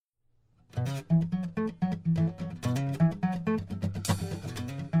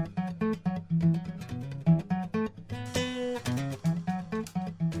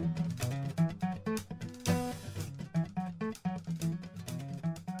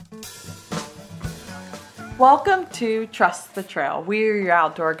Welcome to Trust the Trail. We are your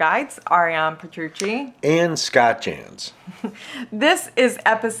outdoor guides, Ariane Petrucci and Scott Jans. This is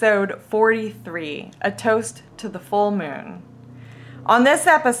episode 43, A Toast to the Full Moon. On this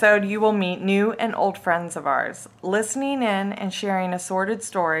episode, you will meet new and old friends of ours, listening in and sharing assorted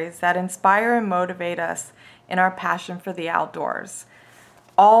stories that inspire and motivate us in our passion for the outdoors,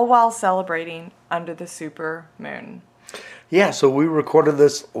 all while celebrating under the super moon. Yeah, so we recorded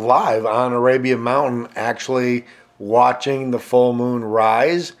this live on Arabia Mountain, actually watching the full moon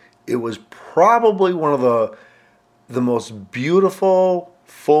rise. It was probably one of the most beautiful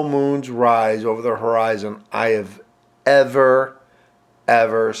full moons rise over the horizon I have ever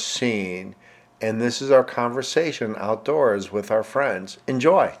seen. And this is our conversation outdoors with our friends.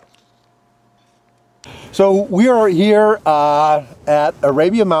 Enjoy. So we are here at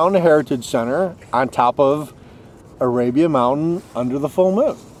Arabia Mountain Heritage Center on top of Arabia Mountain under the full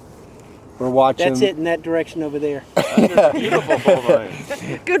moon. We're watching. That's it in that direction over there. Beautiful full moon.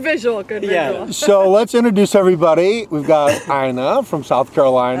 Good visual, good visual. Yeah. So let's introduce everybody. We've got Ina from South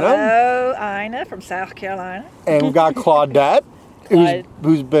Carolina. Hello, Ina from South Carolina. And we've got Claudette,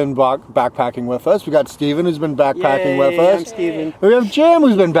 who's been backpacking with us. We've got Stephen, who's been backpacking with us. I'm Stephen. We have Jim,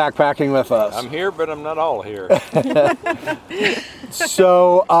 who's been backpacking with us. I'm here, but I'm not all here.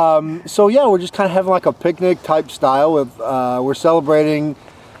 So yeah, we're just kind of having like a picnic type style with, we're celebrating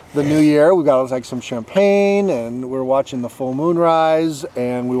the new year. We got like some champagne and we're watching the full moon rise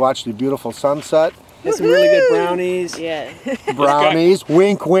and we watched a beautiful sunset. There's some really good brownies. Yeah. Brownies,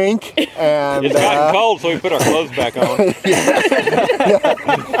 wink, wink. And It's gotten cold, so we put our clothes back on.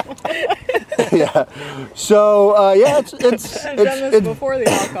 yeah. So yeah, it's I've done this before the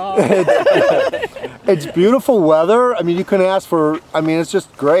alcohol. it's beautiful weather. I mean, you couldn't ask for. I mean, it's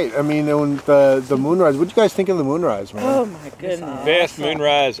just great. I mean, when the moonrise. What do you guys think of the moonrise, man? Oh my goodness. Best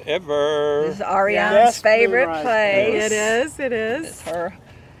moonrise ever. This is Ariane's Best favorite moonrise place. It is. It's her.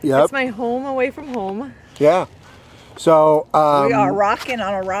 Yep. It's my home away from home. Yeah. So We are rocking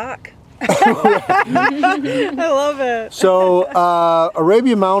on a rock. I love it. so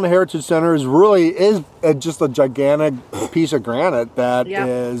Arabia Mountain Heritage Center is just a gigantic piece of granite that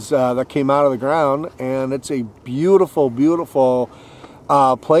that came out of the ground, and it's a beautiful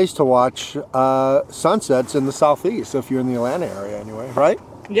place to watch sunsets in the southeast if you're in the Atlanta area anyway, right?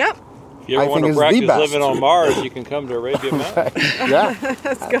 Yep. If you ever I want think to it's the practice best. living on Mars, you can come to Arabia Mountain. Yeah,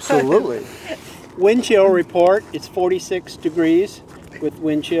 absolutely. Wind chill report. It's 46 degrees with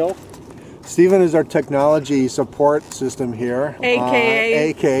wind chill. Stephen is our technology support system here.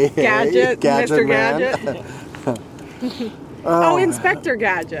 AKA Gadget, Mr. Man. Gadget. Inspector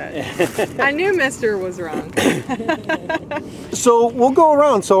Gadget. I knew Mr. was wrong. So we'll go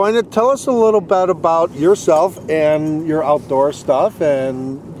around. So Ina, tell us a little bit about yourself and your outdoor stuff.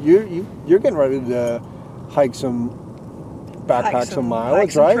 And you're getting ready to backpack some mileage,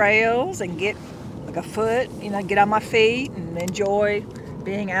 hike some right? trails and get like a foot, get on my feet and enjoy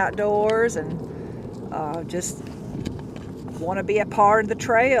being outdoors and just want to be a part of the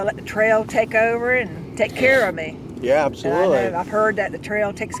trail. Let the trail take over and take care of me. Yeah, And absolutely. I know, I've heard that the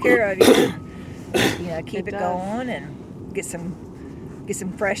trail takes care of you. Keep it going and get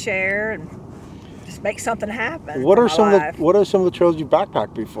some fresh air and just make something happen. What for are my some life. of the trails you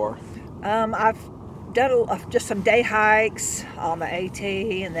backpacked before? I've done just some day hikes on the AT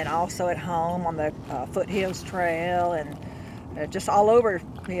and then also at home on the Foothills Trail and just all over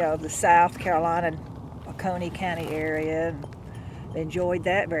the South Carolina, Oconee County area. And enjoyed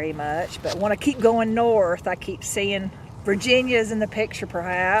that very much, but want to keep going north. I keep seeing Virginia's in the picture,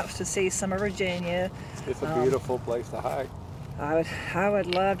 perhaps to see some of Virginia. It's a beautiful place to hike. I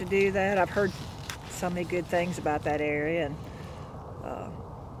would love to do that. I've heard so many good things about that area and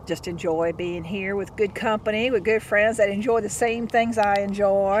just enjoy being here with good company, with good friends that enjoy the same things I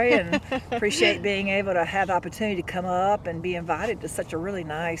enjoy, and appreciate being able to have the opportunity to come up and be invited to such a really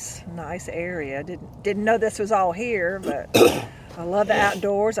nice area. Didn't know this was all here, but I love the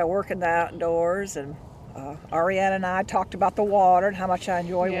outdoors. I work in the outdoors, and Ariane and I talked about the water and how much I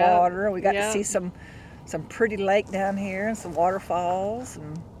enjoy water. We got to see some pretty lake down here and some waterfalls.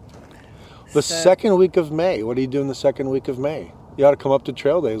 And The second week of May. What are you doing the second week of May? You ought to come up to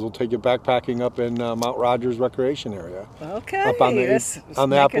Trail Days. We'll take you backpacking up in Mount Rogers Recreation Area. Okay. Up on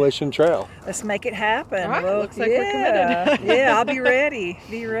the Appalachian Trail. Let's make it happen. All right, looks like we're committed. Yeah, I'll be ready.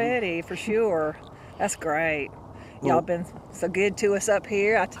 Be ready for sure. That's great. Y'all been so good to us up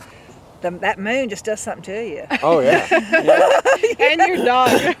here. That moon just does something to you. Oh, yeah. And your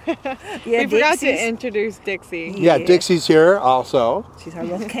dog. Yeah, We forgot to Dixie's- introduce Dixie. Yeah, Dixie's here also. She's our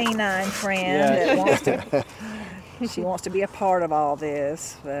little canine friend that wants to she wants to be a part of all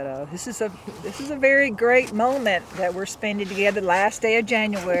this. But this is a very great moment that we're spending together. Last day of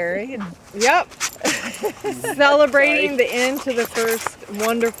January, and Yep. Celebrating the end to the first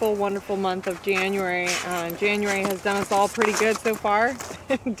wonderful, wonderful month of January. January has done us all pretty good so far.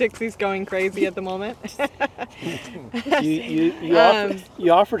 Dixie's going crazy at the moment.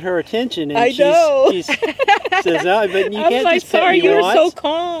 You offered her attention, and I know. She's says, "No, but you I'm can't like, just pet sorry, me you're once. so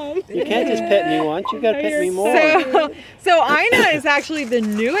calm. You can't just pet me once. You got to pet me more." So Ina is actually the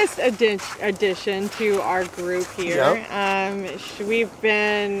newest addition to our group here. We've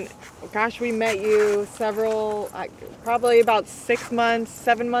been, gosh, we met you probably about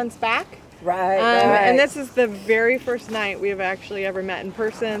 7 months back. right. And this is the very first night we have actually ever met in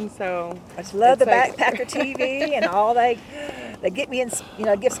person. So I just love the it's like- Backpacker TV and all they get me in,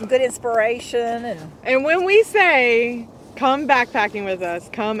 give some good inspiration And when we say come backpacking with us,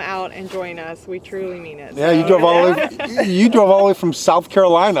 come out and join us, we truly mean it. Yeah, you drove all the way from South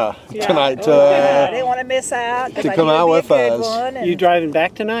Carolina tonight I didn't want to miss out. 'Cause to I come knew it'd out be a with good us. one, and- You driving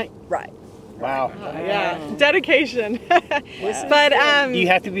back tonight? right. Wow. Yeah, dedication. But Do you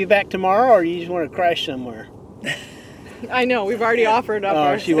have to be back tomorrow, or you just want to crash somewhere? I know we've already offered up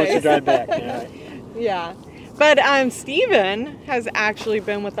our She wants to space. drive back. Yeah. Yeah. But Stephen has actually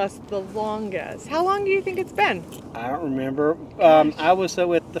been with us the longest. How long do you think it's been? I don't remember. I was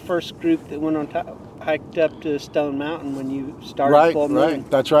with the first group that went on hiked up to Stone Mountain when you started Right, Full Moon.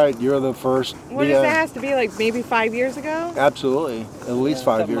 right. That's right. You're the first. What does that has to be, like maybe 5 years ago? Absolutely. At least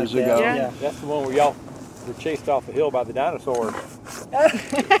 5 Something years like that. ago. Yeah. Yeah. That's the one where y'all were chased off the hill by the dinosaurs.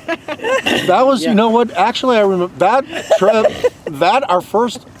 That was, Yeah. you know what? Actually, I remember that trip. That our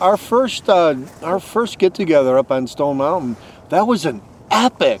first get together up on Stone Mountain. That was an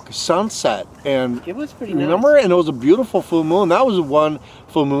epic sunset, and It was pretty nice. remember, and it was a beautiful full moon. That was one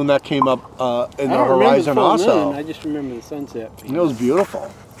full moon that came up in the I don't remember horizon the full also. moon. I just remember the sunset. And it was beautiful.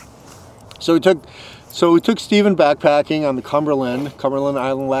 So we took Stephen backpacking on the Cumberland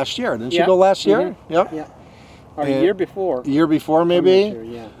Island last year. Didn't you Yeah. go last year? Mhm. Yep. Yeah. Or And- a year before. Year before I'm not maybe. sure,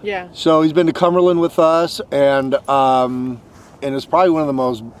 yeah. Yeah. So he's been to Cumberland with us, and it's probably one of the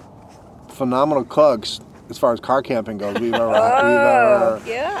most phenomenal cooks as far as car camping goes we've ever. Oh,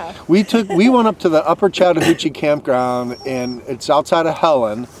 yeah. We went up to the Upper Chattahoochee campground, and it's outside of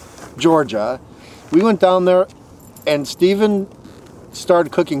Helen, Georgia. We went down there, and Stephen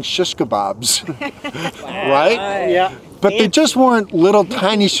started cooking shish kebabs, right? Yeah. But they just weren't little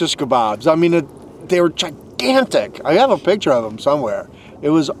tiny shish kebabs. I mean, they were gigantic. I have a picture of them somewhere. They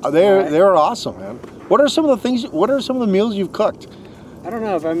were awesome, man. What are some of the meals you've cooked? I don't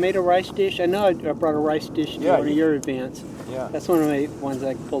know if I made a rice dish. I know I brought a rice dish to Yeah, one of your events. Yeah. That's one of my ones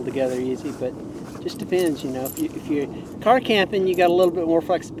I can pull together easy, but just depends, you know. If you're car camping, you got a little bit more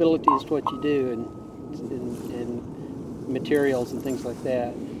flexibility as to what you do and materials and things like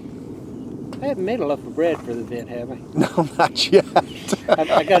that. I haven't made a loaf of bread for the event, have I? No, not yet.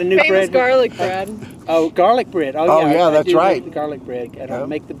 I got a new Famous bread. garlic bread. Oh, garlic bread. Oh, Oh, yeah, yeah, I that's do right. make the garlic bread. I don't Yeah.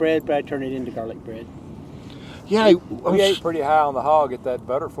 make the bread, but I turn it into garlic bread. Yeah, We ate pretty high on the hog at that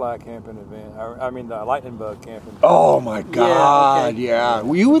butterfly camping event. I mean, the lightning bug camping. oh my God, okay. yeah.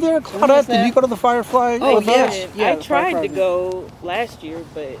 Were you there, Claudette? Did you go to the Firefly Oh, with yeah. us? I the tried Firefly to go last year,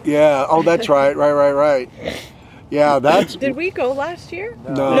 but Yeah. Oh, that's right. Right. Yeah, that's. Did we go last year?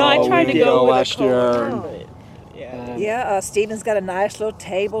 No, no, I tried we to did go with last a cold, year. but yeah. Yeah, Stephen's got a nice little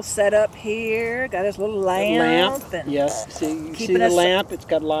table set up here. Got his little lamp. And Yes. See, you see keeping the us- lamp? It's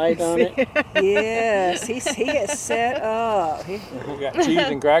got light on it. Yes, he is set up. We got cheese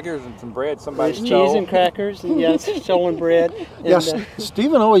and crackers and some bread. Somebody There's stole. cheese and crackers, and yes, stolen bread. And, Yes,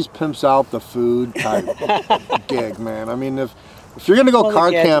 Stephen always pimps out the food type gig, man. I mean, if you're gonna go Well, the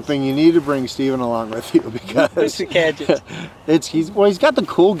car gadgets. camping, you need to bring Stephen along with you it's because the gadgets. he's got the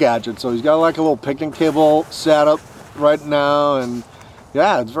cool gadgets. So he's got like a little picnic table set up right now, and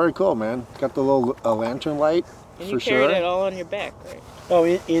yeah, it's very cool, man. Got the little lantern light And for you carried sure. it all on your back, right? Oh,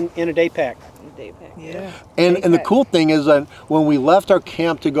 in a day pack. In the day pack. Yeah. And the Okay. cool thing is that when we left our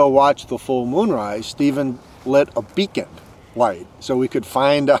camp to go watch the full moonrise, Stephen lit a beacon light so we could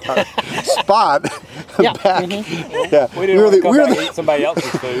find our spot Yeah. back. Mm-hmm. Yeah, We didn't want to come back and eat somebody else's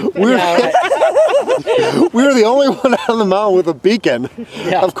food. we were the only one on the mountain with a beacon.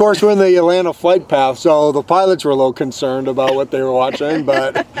 Yeah. Of course, we're in the Atlanta flight path, so the pilots were a little concerned about what they were watching,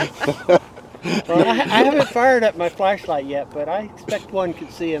 but Well, I haven't fired up my flashlight yet, but I expect one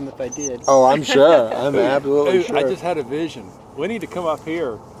could see him if I did. oh, I'm sure. I'm absolutely Dude, sure. I just had a vision. We need to come up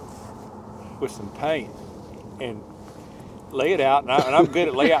here with some paint and lay it out, and I'm good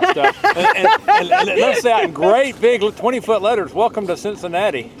at layout stuff. And let's say out in great big 20-foot letters, "Welcome to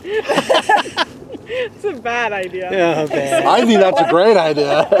Cincinnati." It's a bad idea. Yeah, bad. I think that's a great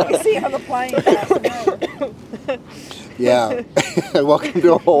idea. You see on the plane. Fascinating. Yeah. Welcome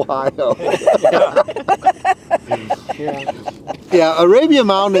to Ohio. Yeah. Yeah, Arabia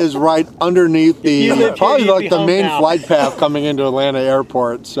Mountain is right underneath If you the lived probably here, you'd like be the home main now. flight path coming into Atlanta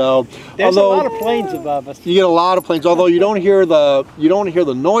Airport. So There's a although lot of planes above us. you get a lot of planes, although you don't hear the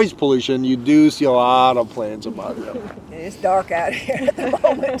noise pollution, you do see a lot of planes above you. It's dark out here at the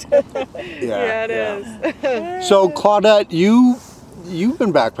moment. Yeah, it is. So Claudette, you've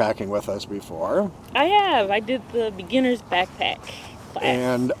been backpacking with us before. I have. I did the beginner's backpack class.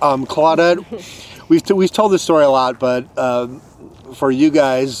 And Claudette, we've told this story a lot, but for you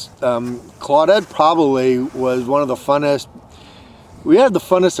guys, Claudette probably was one of the funnest. We had the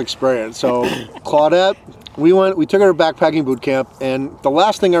funnest experience. So Claudette, we took her to backpacking boot camp, and the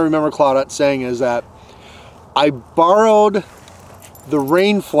last thing I remember Claudette saying is that I borrowed the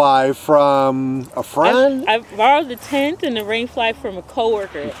rainfly from a friend, I borrowed the tent and the rainfly from a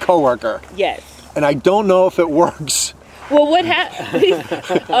coworker. Yes. and I don't know if it works. Well, what happened?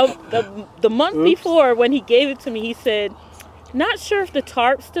 The month before, when he gave it to me, he said, "Not sure if the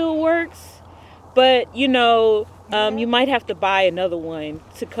tarp still works, but you might have to buy another one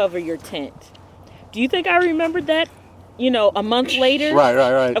to cover your tent." Do you think I remembered that? A month later?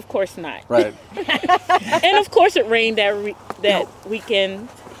 Right. Of course not. Right. And of course it rained that weekend,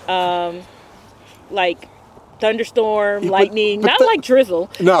 like thunderstorm, lightning, but not like drizzle.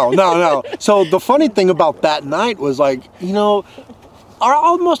 No. So the funny thing about that night was most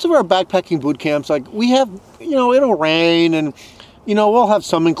of our backpacking boot camps, like we have, it'll rain and, we'll have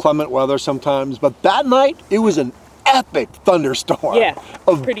some inclement weather sometimes. But that night, it was an epic thunderstorm. Yeah,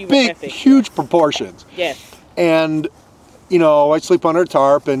 of pretty big, epic. huge proportions. Yes. And I sleep under a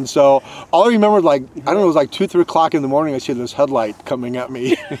tarp, and so all I remember, I don't know, it was like 2, 3 o'clock in the morning. I see this headlight coming at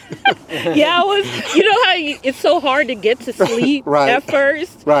me. Yeah, it's so hard to get to sleep Right. at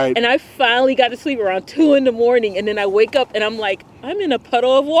first. Right. And I finally got to sleep around 2 in the morning, and then I wake up and I'm like, I'm in a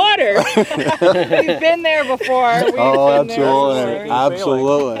puddle of water. We've been there before. We've Oh, been there before.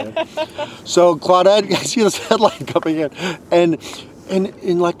 absolutely. So Claudette, I see this headlight coming in, and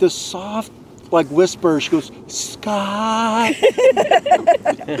in like this soft, whisper, she goes, "Scott,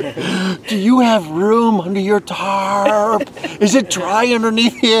 do you have room under your tarp? Is it dry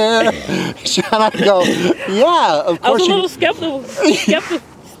underneath here?" And I go, "Yeah, of I was course." a little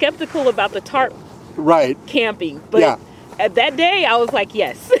skeptical about the tarp Right. camping, but Yeah. at that day I was like,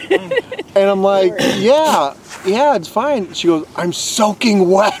 yes. And I'm like, yeah, it's fine. She goes, "I'm soaking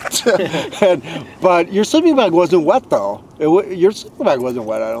wet." But your sleeping bag wasn't wet, though. Your sleeping bag wasn't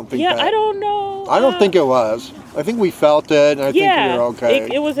wet, I don't think. Yeah, I don't know. I don't think it was. I think we felt it, and I think we were okay.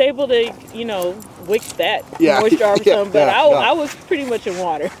 it was able to, wick that Yeah, moisture off yeah, some, but yeah. I was pretty much in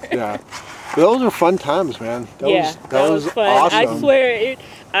water. Yeah. But those were fun times, man. That was fun. awesome. I swear,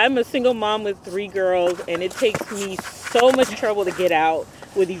 I'm a single mom with 3 girls, and it takes me so much trouble to get out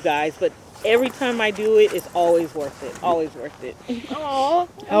with you guys, but every time I do it, it's always worth it. Always worth it. Aw,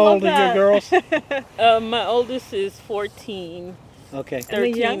 How old are your girls? My oldest is 14. Okay.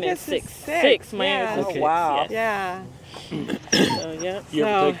 13 youngest and is 6. six. My Yeah. youngest is Okay. six, Wow. yes. Yeah. So, yeah. You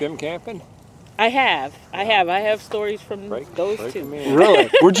ever So- take them camping? I have stories from those break two. them in. Really?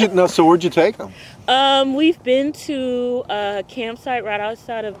 Where'd you take them? We've been to a campsite right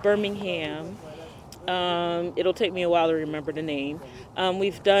outside of Birmingham. It'll take me a while to remember the name.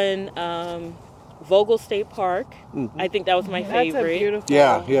 We've done Vogel State Park. I think that was my That's favorite. a beautiful.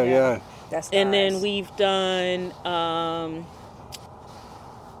 Yeah. That's And nice. then we've done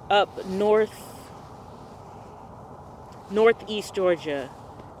up northeast Georgia,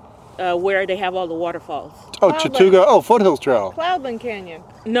 where they have all the waterfalls. Oh, Chattooga. Oh, Foothills Trail. Cloudland Canyon.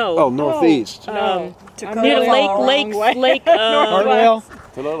 No. Oh, northeast. Um, I'm near the really lake, Hartwell.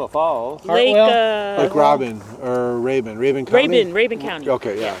 To Little Falls. Lake, Like Raven County. Raven County.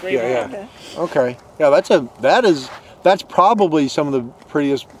 Okay, yeah. Raven. Okay. Yeah, that's probably some of the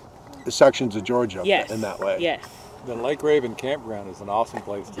prettiest sections of Georgia Yes. in that way. Yes. The Lake Raven campground is an awesome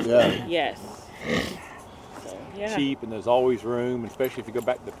place to Yeah. stay. Yes. So, yeah. Cheap, and there's always room, especially if you go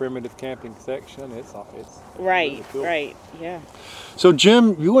back to the primitive camping section. It's Right. really cool. Right. Yeah. So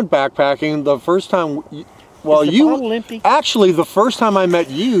Jim, you went backpacking the first time. Is the bottle empty? Actually, the first time I met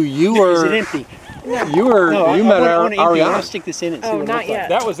you Is it were empty? you No, met I want to empty it. I want Ariana. to stick this in it and see Oh, what it not looks yet.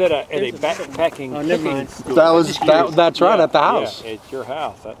 That was at a backpacking Oh, never cooking mind. school. That's right, at the house. Yeah, at your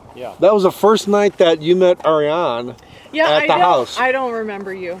house. Yeah. That was the first night that you met Ariane Yeah, at the house. I don't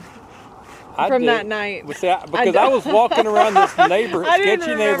remember you. from did. that night. Well, see, because I was walking around this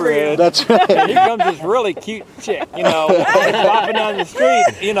sketchy neighborhood. That's right. And here comes this really cute chick, bopping down the street,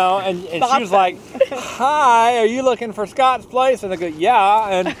 and she was like, "Hi, are you looking for Scott's place?" And I go, "Yeah."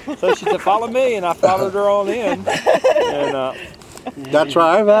 And so she said, "Follow me," and I followed her on in. And That's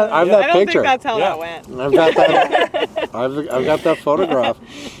right. I've that I don't picture. think that's how Yeah. that went. I've got that. I've got that photograph.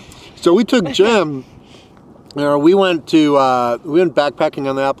 So we took Jim. We went backpacking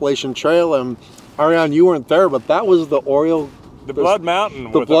on the Appalachian Trail, and Ariane, you weren't there, but that was the Oriole. the Blood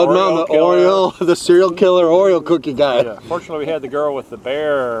Mountain. The with Blood the Mountain, the killer. Oriole, the serial killer Oreo cookie guy. Yeah. Fortunately, we had the girl with the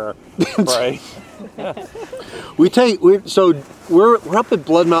bear spray. We're up at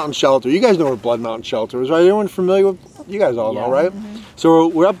Blood Mountain Shelter. You guys know where Blood Mountain Shelter is, right? Everyone familiar with? You guys all know, right? Mm-hmm. So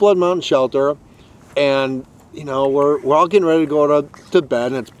we're at Blood Mountain Shelter, and we're all getting ready to go to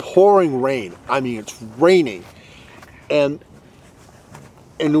bed, and it's pouring rain. I mean, it's raining, and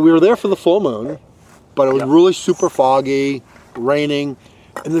we were there for the full moon, but it was really super foggy, raining,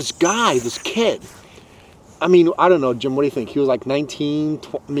 and this kid. I mean, I don't know, Jim, what do you think? He was like 19,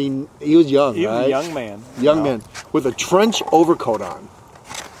 he was young, He right? was a young man. Young man with a trench overcoat on.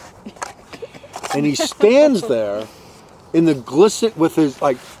 And he stands there in the glisten with his,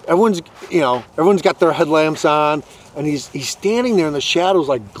 everyone's got their headlamps on, and he's standing there in the shadows,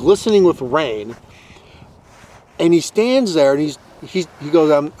 glistening with rain. And he stands there, and he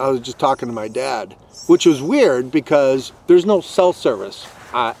goes, I was just talking to my dad, which was weird because there's no cell service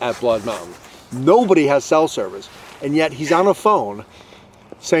at Blood Mountain. Nobody has cell service, and yet he's on a phone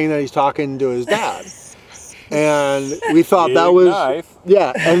saying that he's talking to his dad. And we thought that was knife.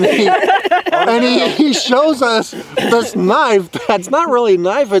 Yeah, and he shows us this knife that's not really a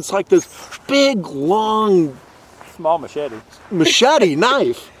knife, it's like this big long Small machete.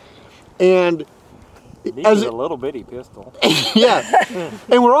 knife. And He was a little bitty pistol. yeah.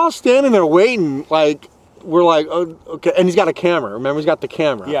 And we're all standing there waiting, we're like, oh, okay, and he's got a camera. Remember, he's got the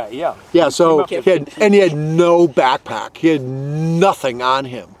camera. Yeah. Yeah, so Came he up had no backpack. He had nothing on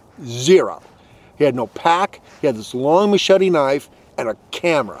him. Zero. He had no pack. He had this long machete knife and a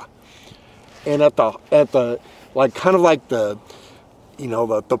camera. And at the kind of like the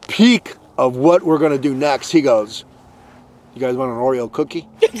peak of what we're gonna do next, he goes, "You guys want an Oreo cookie?"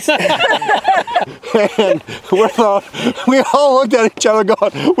 And we all looked at each other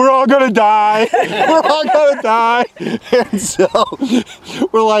going, "We're all gonna die. We're all gonna die." And so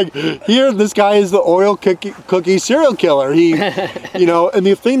we're like, "Here, this guy is the Oreo cookie serial killer." He, and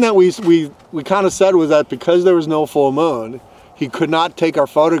the thing that we kind of said was that because there was no full moon, he could not take our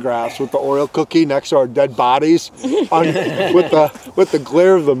photographs with the Oreo cookie next to our dead bodies with the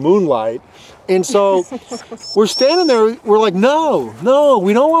glare of the moonlight. And so we're standing there, we're like, no,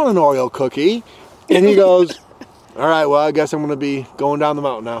 we don't want an Oreo cookie. And he goes, "All right, well, I guess I'm going to be going down the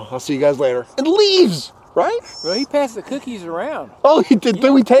mountain now. I'll see you guys later." And leaves, right? Well, he passed the cookies around. Oh, he did.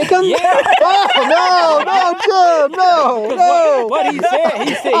 Did we take them? Yeah. Oh, Jim, no. What he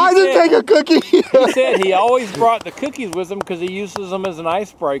said, I didn't take a cookie. He said he always brought the cookies with him because he uses them as an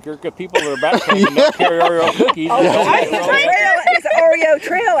icebreaker because people that are backpacking don't carry Oreo cookies. He's an Oreo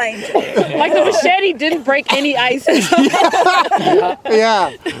trail angel. Like the machete didn't break any ice.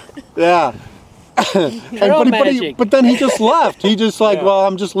 Yeah. But then he just left. He just well,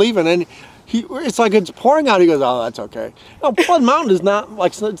 I'm just leaving. And it's like it's pouring out. He goes, "Oh, that's okay." No, Blood Mountain is not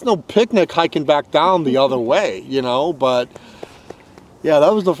it's no picnic hiking back down the other way, But yeah,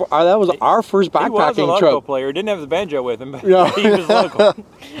 that was our first backpacking He was a local trip. player. Didn't have the banjo with him, but Yeah. he was local.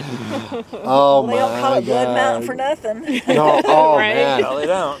 Oh They don't call my it Blood God. Mountain for nothing. No, oh Right? man. No, they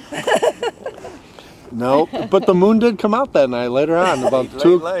don't. No, but the moon did come out that night later on, about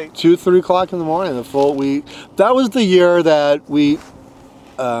Late. 3 o'clock in the morning. That was the year that we,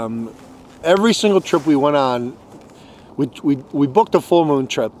 every single trip we went on, we booked a full moon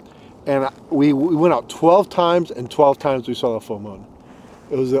trip, and we went out 12 times, and 12 times we saw the full moon.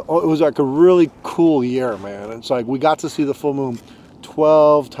 It was like a really cool year, man. It's like we got to see the full moon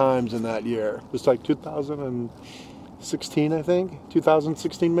 12 times in that year. It was like 2016, I think,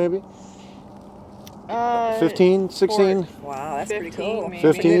 2016 maybe. 15, 16? Wow, that's 15, pretty cool. maybe.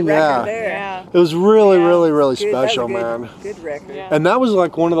 15, Good yeah. record there. Yeah. It was really, Yeah. really, really Good, that was special, a good, man. Good record. Yeah. And that was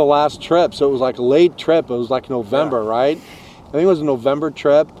like one of the last trips. So it was like a late trip. It was like November, right? I think it was a November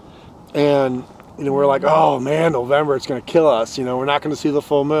trip. And, we're like, oh man, November, it's going to kill us. We're not going to see the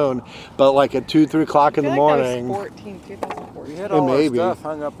full moon. But like at 2, 3 o'clock in the morning. That was 2014. We had It all may our be. stuff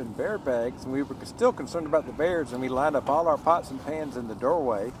hung up in bear bags, and we were still concerned about the bears, and we lined up all our pots and pans in the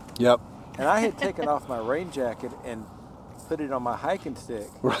doorway. Yep. And I had taken off my rain jacket and put it on my hiking stick.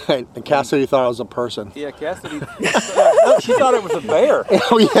 Right. And Cassidy thought I was a person. Yeah, Cassidy. No, she thought it was a bear.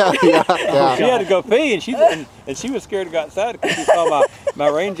 Oh yeah. She had to go pee, and she was scared to go outside because she saw my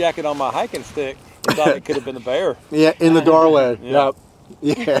rain jacket on my hiking stick and thought it could have been a bear. Yeah, in the doorway. Yeah.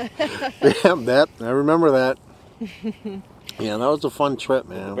 Yep. Yeah. I remember that. Yeah, that was a fun trip,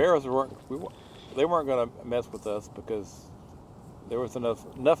 man. The bears weren't going to mess with us because there was enough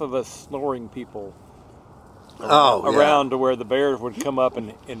of us snoring people around to where the bears would come up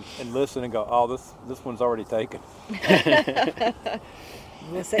and listen and go, oh, this one's already taken.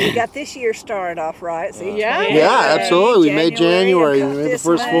 So you got this year started off right. So Yeah, absolutely. We made January. We made the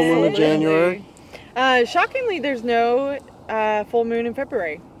first full moon in January. Shockingly, there's no full moon in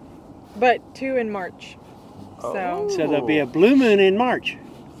February, but 2 in March. So there'll be a blue moon in March.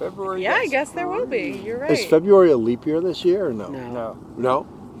 February. yeah, I guess there will be. You're right. Is February a leap year this year or no? No, No?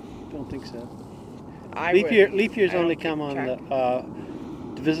 don't think so. I Leap would- years I don't only keep come on track. the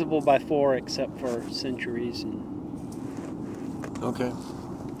divisible by 4 except for centuries, and Okay.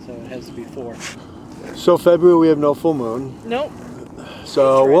 so it has to be 4. So February we have no full moon. Nope.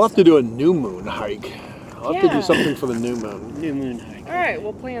 So we'll have to do a new moon hike. I'll have to Yeah. do something for the new moon. New moon hike. All right,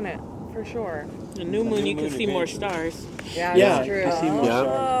 we'll plan it for sure. The new moon, you can see more stars. Yeah, Yeah, that's true. you can see more Yeah.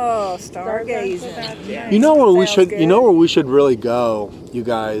 Oh, Stargazing. stargazing. You know where we Sounds should. good. You know where we should really go, you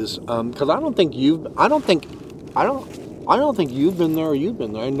guys. Because I don't think you've been there or you've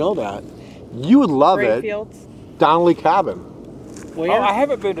been there. I know that. You would love Great it. fields. Donnelly Cabin. Where? Oh, I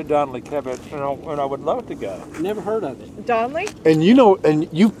haven't been to Donnelly Cabin, and I would love to go. Never heard of it. Donnelly? And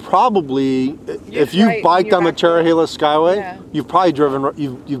you've probably, if you've right, biked you're on the back there. Cherahela Skyway, Yeah. you've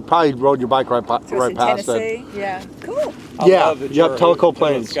probably rode your bike right So it's right in past it. Tennessee. Yeah. Cool. I Yeah, love the yep, Tellico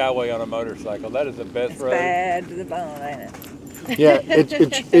Plains. Skyway on a motorcycle. That is the best It's road. bad to the bone, ain't it? Yeah,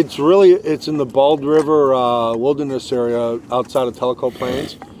 it's really in the Bald River wilderness area outside of Tellico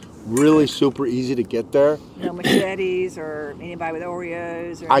Plains. Really super easy to get there. No machetes or anybody with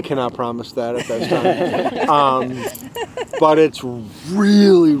Oreos. Or I cannot promise that at this time. But it's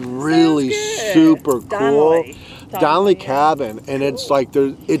really, really good. super cool. Donnelly. Donnelly Cabin, and it's like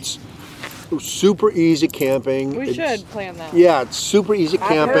it's super easy camping. We It's- should plan that. Yeah, it's super easy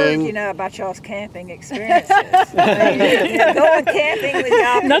I've heard, camping. about y'all's camping experiences. Going camping with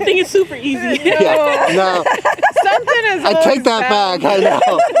y'all. Nothing is super easy. Yeah, no, Something is I take that back. I know.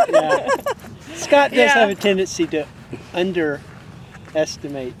 Yeah. Scott does Yeah. have a tendency to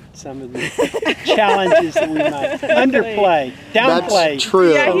underestimate some of the challenges that we might downplay. That's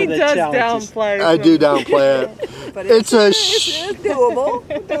true. Yeah, some he of the does challenges. downplay. I do downplay it. But It's a it's doable.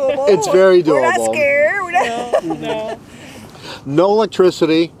 Doable. It's very We're not doable. scared. We're not. No. No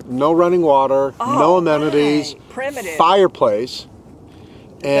electricity, no running water, no Oh, amenities, right. Primitive. fireplace,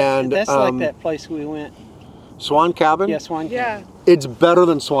 and That's like that place we went. Swan Cabin. Yeah, Swan Cabin. Yeah. It's better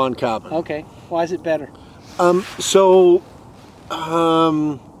than Swan Cabin. Okay. Why is it better?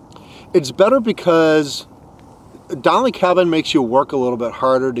 It's better because Donnelly Cabin makes you work a little bit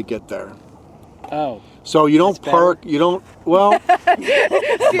harder to get there. Oh. So you don't That's better. park. You don't. Well,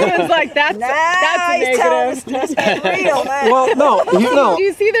 Steven's like, that's a He's telling us negative. that's real, man. well, no. You know. Do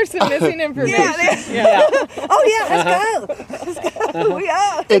you see there's some missing information? Yeah. Oh yeah, let's go. Let's go. We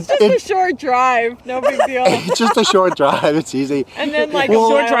are. It's Just a short drive, no big deal. it's just a short drive. It's easy. And then like Well,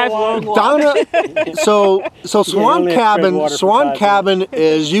 a Short mile drive, long long walk. Donna, so Swan only have to tread Cabin. water for Swan 5 Cabin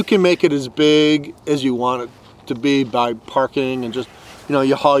is you can make it as big as you want it to be by parking and just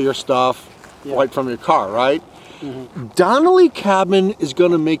you haul your stuff right from your car, right? Donnelly Cabin is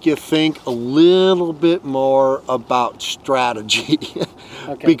going to make you think a little bit more about strategy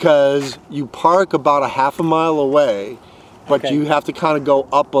Okay. because you park about a half a mile away, but Okay. you have to kind of go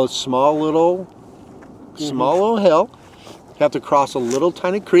up a small little hill. You have to cross a little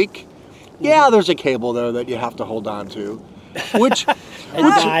tiny creek. Yeah, there's a cable there that you have to hold on to, which At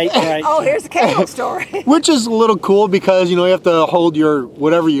night, right? Oh, here's the cable story. which is a little cool because you have to hold your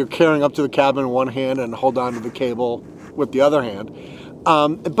whatever you're carrying up to the cabin in one hand and hold on to the cable with the other hand.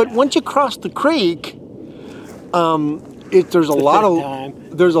 But once you cross the creek, there's a lot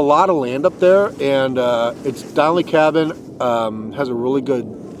of land up there, and it's Donnelly Cabin has a really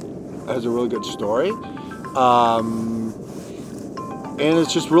good story, and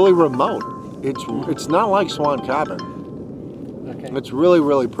it's just really remote. It's not like Swan Cabin. Okay. It's really,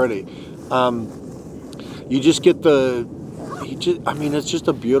 really pretty. You just get it's just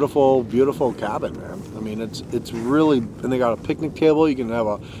a beautiful, beautiful cabin, man. I mean, it's really, and they got a picnic table. You can have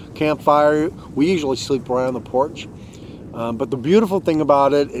a campfire. We usually sleep right on the porch. But the beautiful thing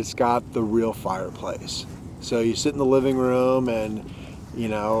about it, it's got the real fireplace. So you sit in the living room and,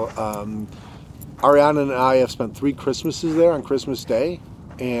 Ariana and I have spent 3 Christmases there on Christmas Day,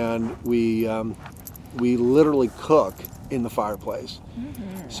 and we literally cook in the fireplace.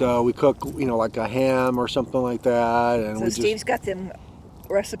 So we cook, like a ham or something like that, and So Steve's got them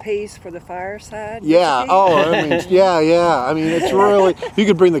recipes for the fireside. Yeah. recipe? Oh, I mean, yeah. I mean, it's really. You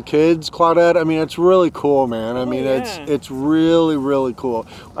could bring the kids, Claudette. I mean, it's really cool, man. I mean, it's really, really cool.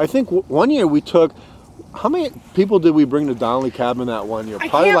 I think one year we took. How many people did we bring to Donnelly Cabin that one year? I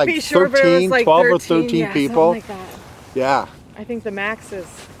Probably can't like be sure, but it 13, was like 12 or 13, 13 yeah, people. something like that. Yeah. I think the max is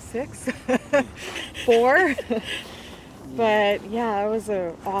 6, 4. But yeah, it was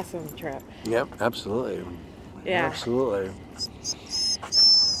an awesome trip. Yep. Absolutely. Yeah. Absolutely.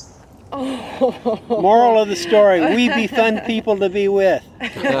 Moral of the story: we be fun people to be with.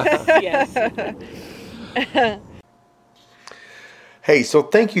 Yes. Hey, so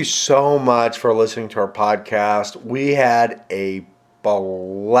thank you so much for listening to our podcast. We had a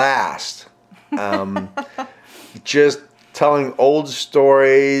blast. Just telling old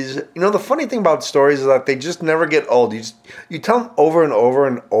stories. The funny thing about stories is that they just never get old. You tell them over and over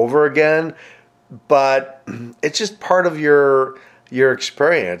and over again, but it's just part of your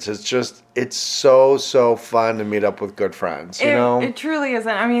experience. It's so fun to meet up with good friends. It truly isn't.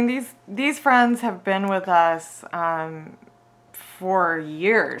 I mean, these friends have been with us for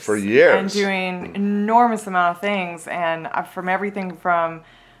years. And doing enormous amount of things, and from everything from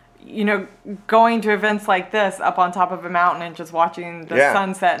going to events like this up on top of a mountain and just watching the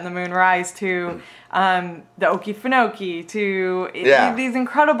sunset and the moon rise to the Okefenokee to these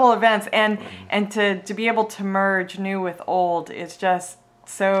incredible events, and to be able to merge new with old is just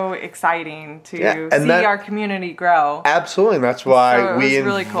so exciting to see our community grow. Absolutely, and that's why So it we was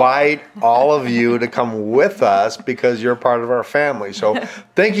really cool. invite all of you to come with us, because you're part of our family. So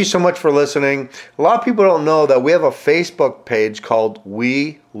thank you so much for listening. A lot of people don't know that we have a Facebook page called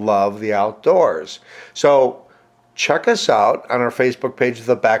We Love the Outdoors. So check us out on our Facebook page,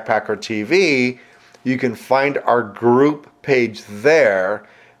 The Backpacker TV. You can find our group page there.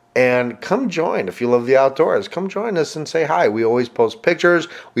 And come join if you love the outdoors. Come join us and say hi. We always post pictures.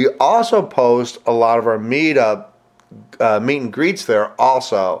 We also post a lot of our meet and greets there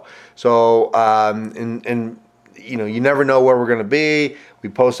also. So, you never know where we're going to be. We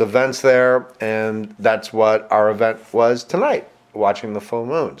post events there, and that's what our event was tonight, watching the full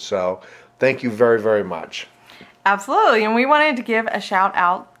moon. So thank you very, very much. Absolutely, and we wanted to give a shout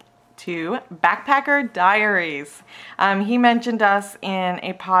out to Backpacker Diaries. He mentioned us in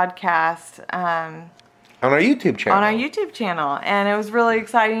a podcast on our YouTube channel. And it was really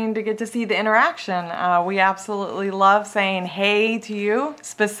exciting to get to see the interaction. We absolutely love saying hey to you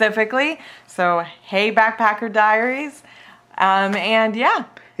specifically. So, hey, Backpacker Diaries.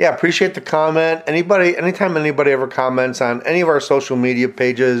 Yeah, appreciate the comment. Anytime anybody ever comments on any of our social media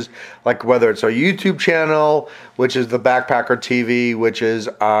pages, like whether it's our YouTube channel, which is the Backpacker TV, which is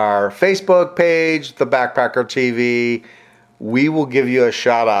our Facebook page, the Backpacker TV, we will give you a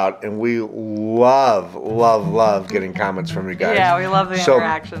shout out, and we love getting comments from you guys. Yeah, we love the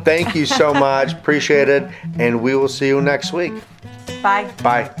interaction. So thank you so much. Appreciate it, and we will see you next week. Bye.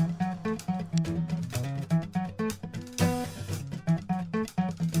 Bye.